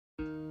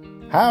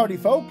Howdy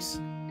folks,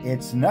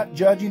 it's nut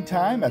judging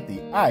time at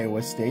the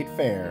Iowa State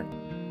Fair.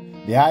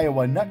 The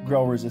Iowa Nut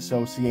Growers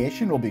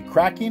Association will be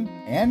cracking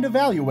and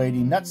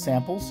evaluating nut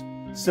samples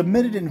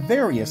submitted in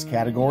various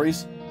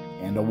categories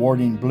and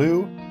awarding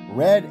blue,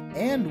 red,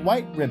 and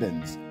white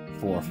ribbons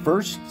for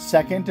first,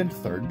 second, and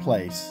third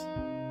place.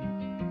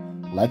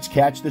 Let's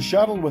catch the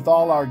shuttle with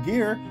all our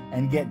gear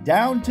and get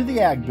down to the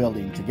Ag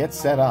Building to get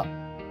set up.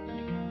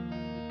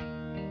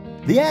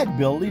 The Ag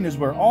Building is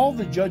where all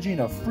the judging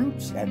of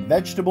fruits and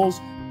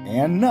vegetables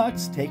and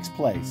nuts takes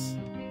place.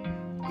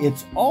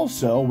 It's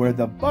also where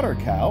the butter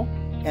cow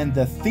and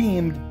the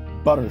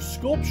themed butter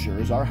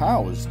sculptures are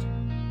housed.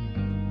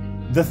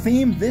 The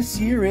theme this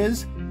year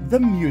is The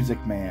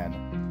Music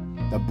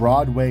Man, the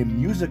Broadway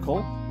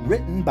musical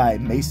written by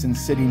Mason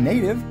City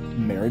native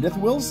Meredith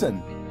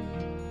Willson.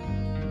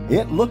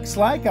 It looks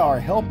like our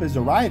help is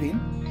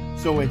arriving,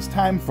 so it's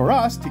time for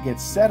us to get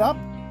set up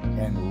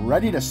and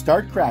ready to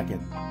start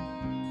cracking.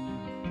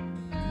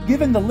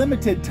 Given the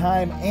limited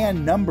time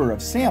and number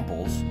of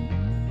samples,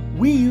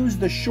 we use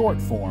the short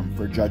form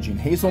for judging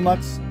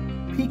hazelnuts,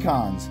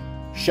 pecans,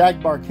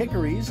 shagbark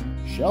hickories,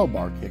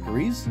 shellbark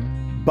hickories,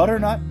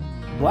 butternut,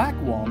 black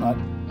walnut,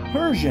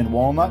 Persian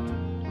walnut,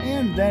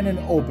 and then an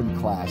open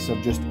class of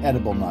just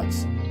edible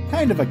nuts,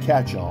 kind of a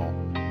catch-all.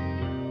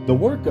 The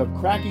work of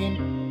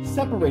cracking,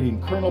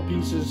 separating kernel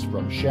pieces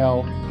from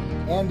shell,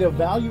 and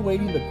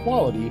evaluating the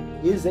quality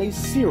is a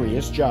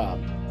serious job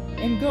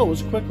and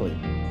goes quickly.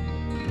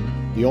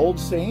 The old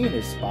saying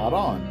is spot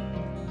on: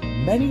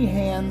 many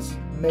hands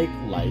make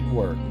light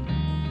work.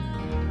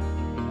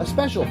 A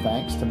special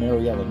thanks to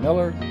Mariella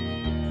Miller,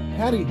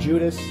 Patty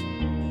Judas,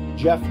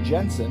 Jeff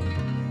Jensen,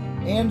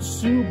 and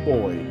Sue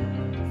Boyd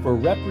for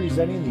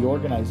representing the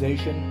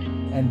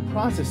organization and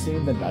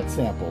processing the nut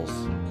samples.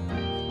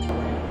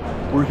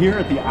 We're here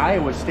at the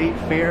Iowa State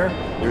Fair.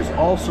 There's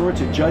all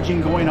sorts of judging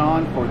going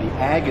on for the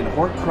ag and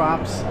hort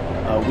crops.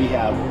 We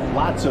have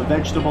lots of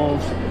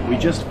vegetables. We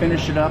just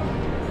finished it up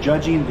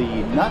judging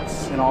the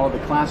nuts and all of the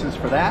classes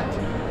for that.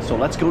 So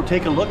let's go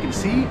take a look and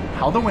see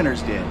how the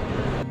winners did.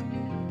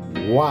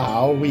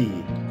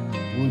 Wowee!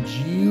 Would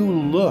you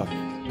look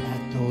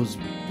at those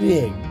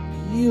big,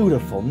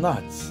 beautiful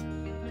nuts?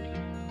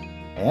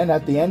 And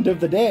at the end of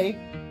the day,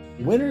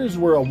 winners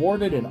were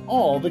awarded in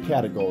all the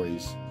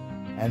categories,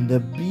 and the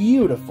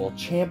beautiful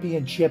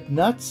championship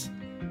nuts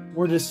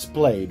were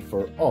displayed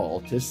for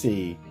all to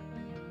see.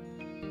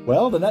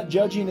 Well, the nut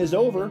judging is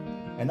over,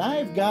 and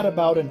I've got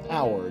about an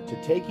hour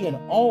to take in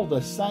all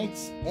the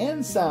sights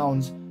and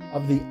sounds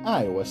of the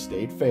Iowa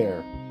State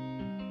Fair.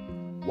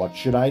 What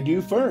should I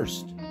do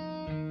first?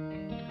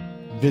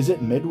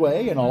 Visit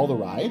Midway and all the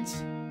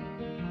rides?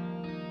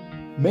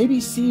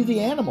 Maybe see the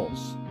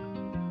animals?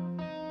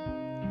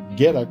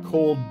 Get a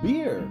cold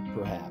beer,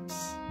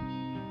 perhaps?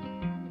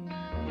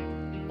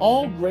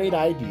 All great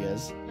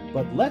ideas,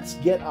 but let's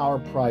get our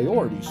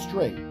priorities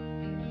straight.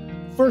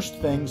 First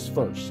things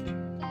first,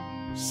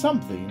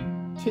 something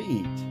to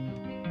eat.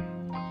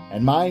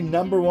 And my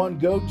number one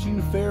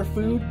go-to fair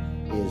food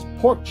is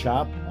pork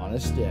chop on a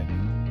stick.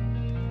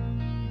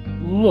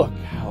 Look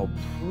how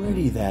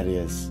pretty that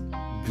is,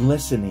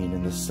 glistening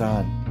in the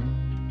sun.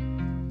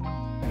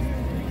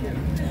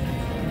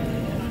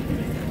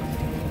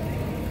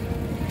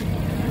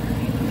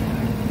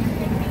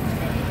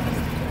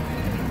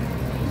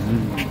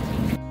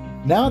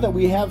 Now that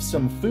we have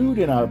some food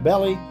in our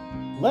belly,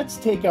 let's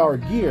take our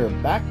gear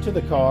back to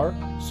the car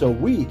so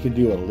we can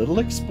do a little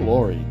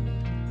exploring.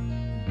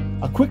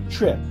 A quick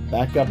trip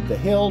back up the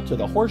hill to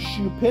the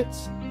horseshoe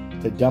pits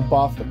to dump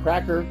off the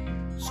cracker,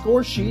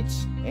 score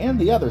sheets, and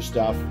the other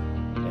stuff,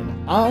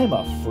 and I'm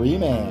a free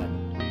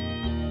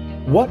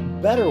man.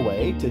 What better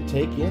way to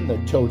take in the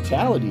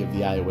totality of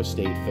the Iowa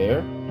State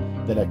Fair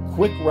than a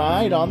quick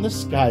ride on the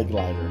Sky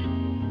Glider,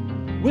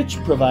 which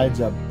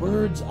provides a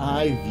bird's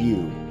eye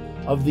view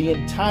of the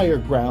entire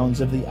grounds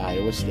of the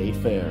Iowa State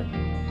Fair.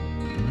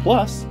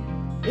 Plus,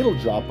 it'll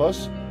drop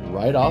us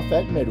right off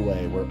at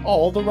Midway where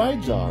all the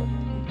rides are.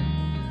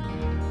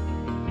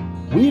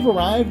 We've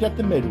arrived at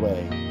the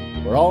Midway,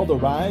 where all the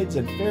rides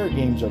and fair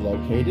games are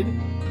located,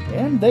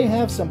 and they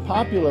have some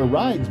popular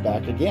rides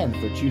back again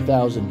for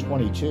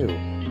 2022.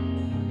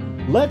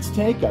 Let's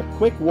take a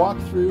quick walk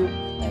through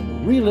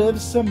and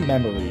relive some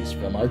memories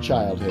from our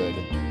childhood.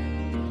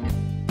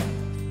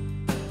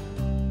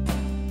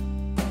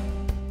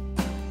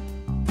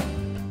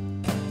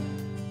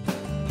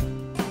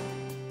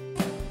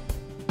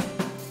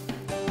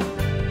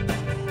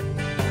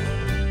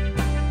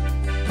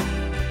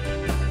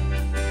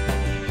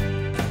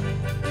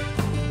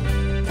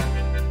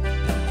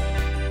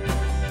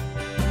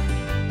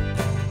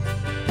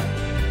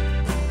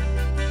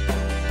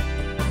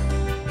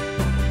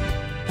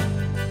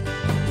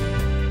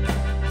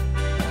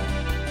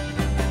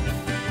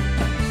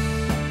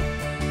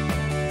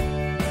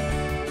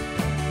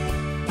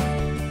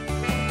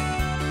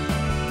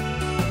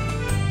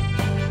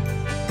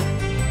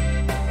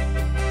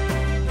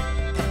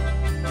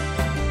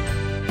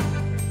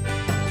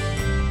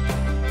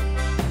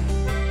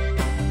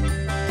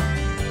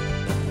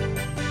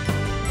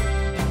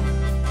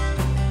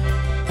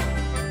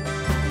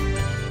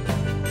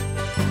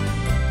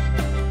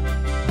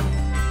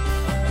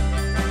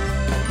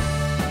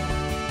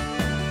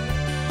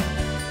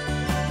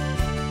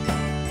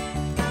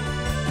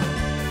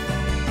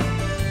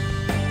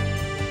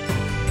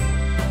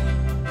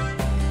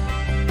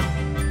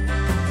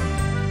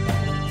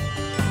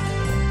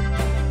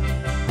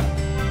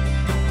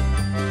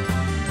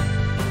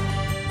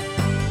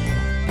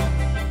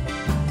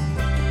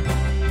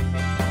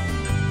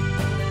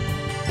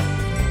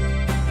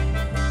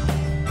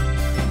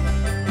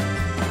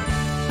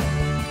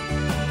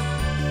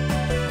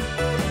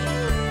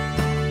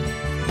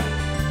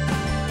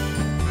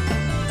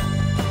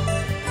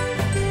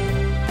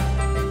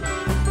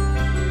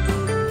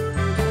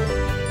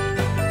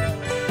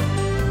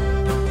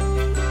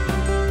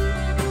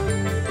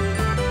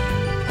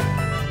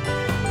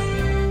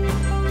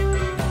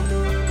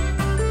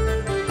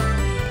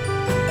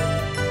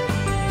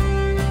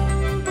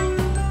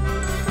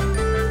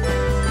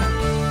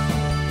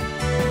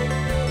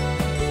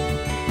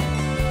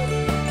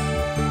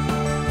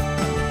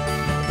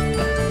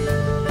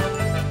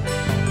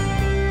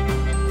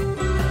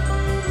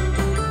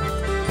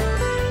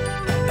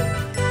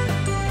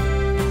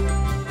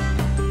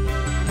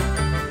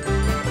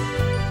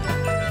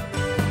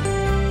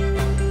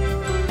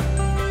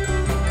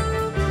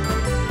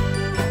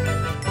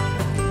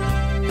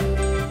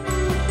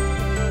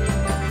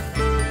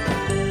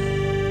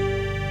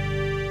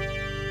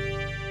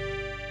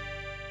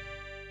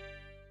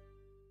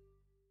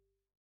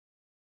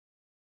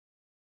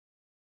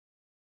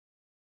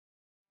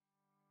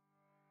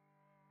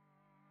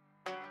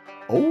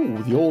 Oh,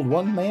 the old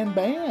one-man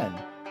band.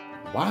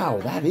 Wow,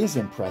 that is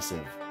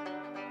impressive.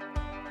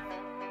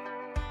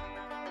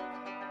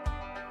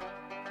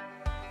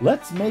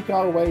 Let's make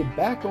our way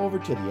back over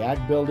to the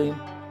Ag Building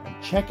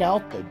and check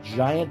out the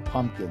giant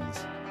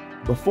pumpkins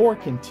before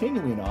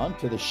continuing on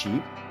to the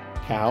sheep,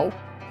 cow,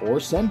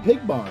 horse, and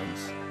pig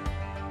barns.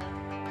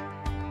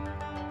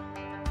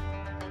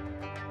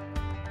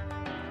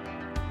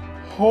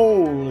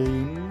 Holy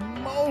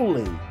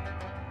moly!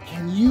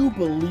 Can you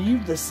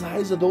believe the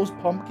size of those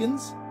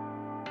pumpkins?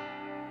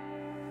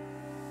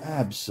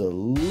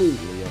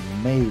 Absolutely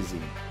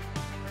amazing.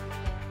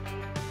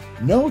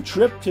 No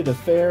trip to the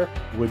fair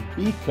would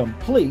be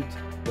complete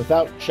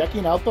without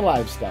checking out the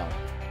livestock.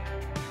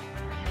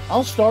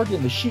 I'll start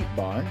in the sheep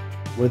barn,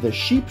 where the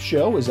sheep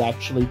show is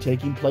actually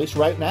taking place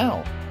right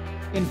now.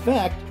 In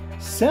fact,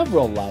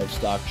 several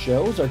livestock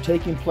shows are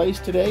taking place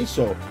today,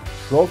 so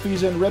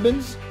trophies and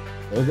ribbons,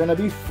 they're going to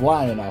be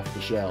flying off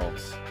the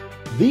shelves.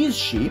 These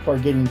sheep are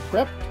getting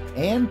prepped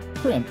and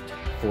primped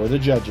for the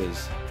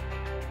judges.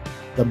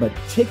 The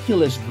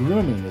meticulous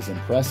grooming is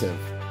impressive.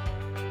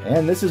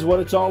 And this is what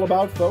it's all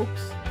about,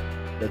 folks.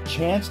 The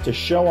chance to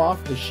show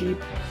off the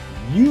sheep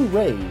you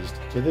raised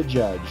to the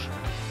judge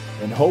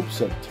in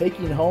hopes of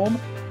taking home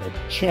a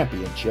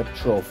championship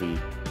trophy.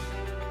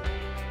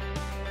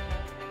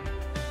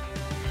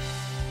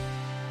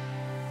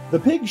 The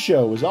pig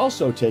show is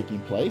also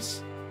taking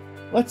place.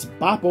 Let's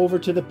bop over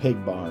to the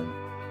pig barn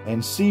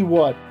and see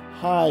what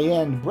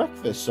high-end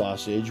breakfast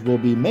sausage will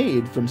be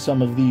made from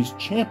some of these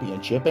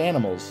championship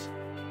animals.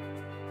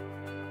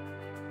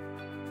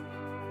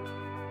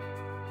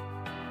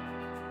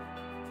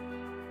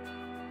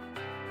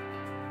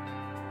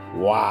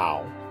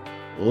 Wow,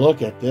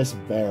 look at this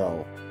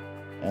barrow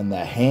and the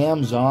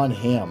hams on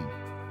him.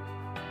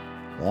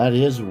 That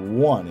is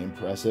one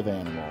impressive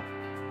animal.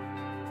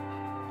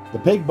 The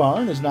pig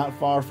barn is not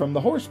far from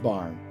the horse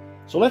barn,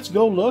 so let's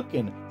go look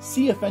and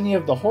see if any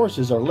of the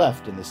horses are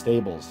left in the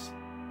stables.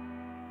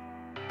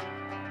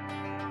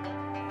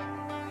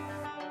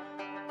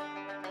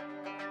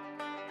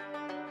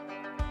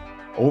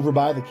 Over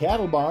by the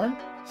cattle barn,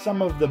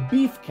 some of the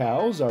beef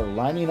cows are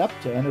lining up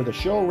to enter the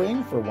show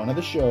ring for one of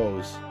the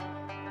shows.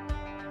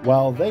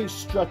 While they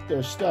strut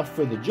their stuff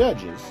for the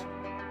judges,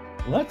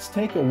 let's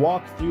take a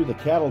walk through the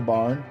cattle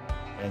barn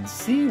and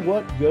see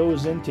what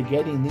goes into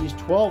getting these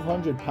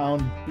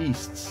 1,200-pound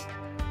beasts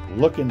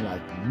looking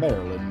like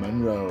Marilyn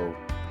Monroe.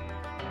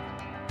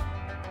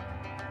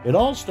 It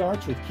all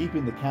starts with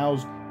keeping the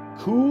cows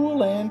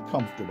cool and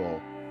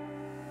comfortable.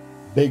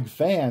 Big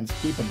fans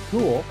keep them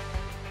cool,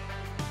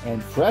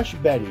 and fresh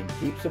bedding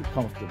keeps them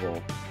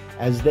comfortable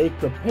as they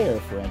prepare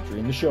for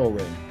entering the show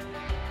ring.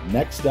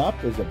 Next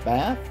up is a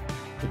bath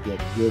to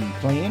get good and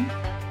clean,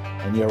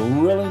 and you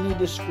really need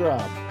to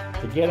scrub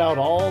to get out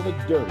all the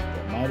dirt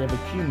that might have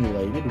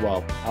accumulated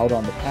while out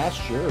on the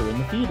pasture or in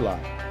the feedlot.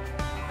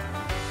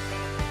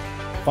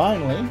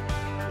 Finally,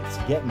 it's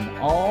getting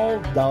all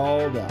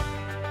dolled up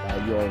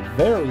by your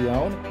very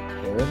own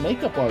hair and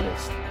makeup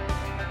artist.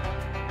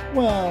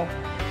 Well,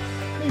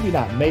 maybe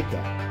not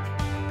makeup,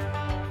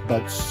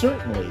 but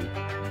certainly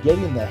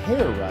getting the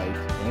hair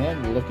right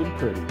and looking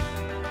pretty.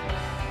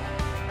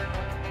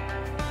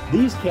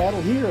 These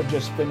cattle here have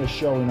just finished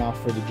showing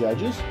off for the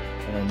judges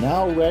and are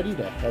now ready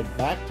to head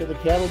back to the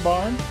cattle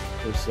barn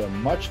for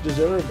some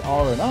much-deserved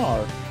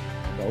R&R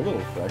and a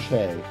little fresh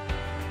hay.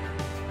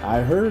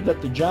 I heard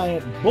that the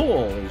giant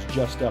bull is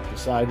just up the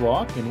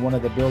sidewalk in one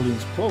of the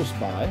buildings close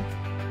by,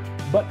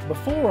 but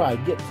before I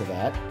get to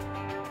that,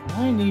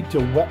 I need to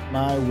wet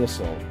my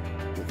whistle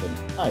with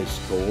an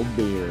ice-cold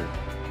beer.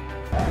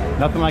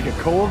 Nothing like a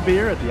cold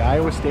beer at the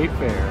Iowa State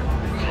Fair.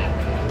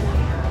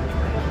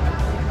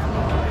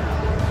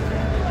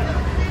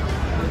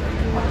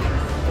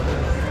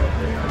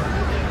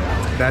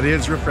 That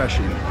is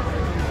refreshing.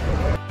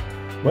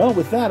 Well,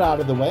 with that out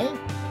of the way,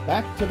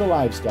 back to the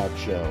livestock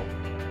show.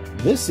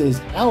 This is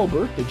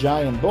Albert the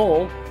giant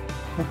bull,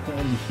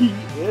 and he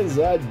is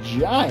a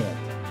giant.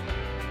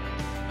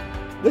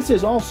 This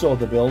is also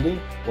the building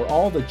where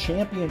all the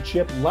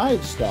championship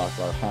livestock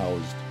are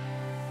housed.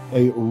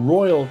 A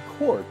royal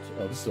court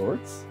of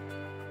sorts.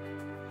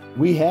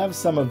 We have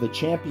some of the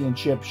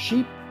championship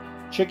sheep,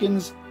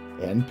 chickens,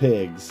 and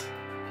pigs.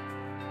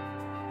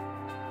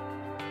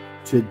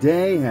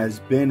 Today has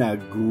been a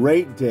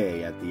great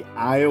day at the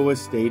Iowa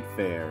State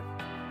Fair.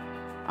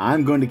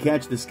 I'm going to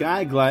catch the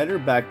Sky Glider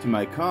back to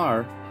my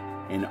car,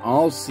 and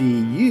I'll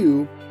see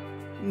you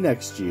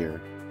next year.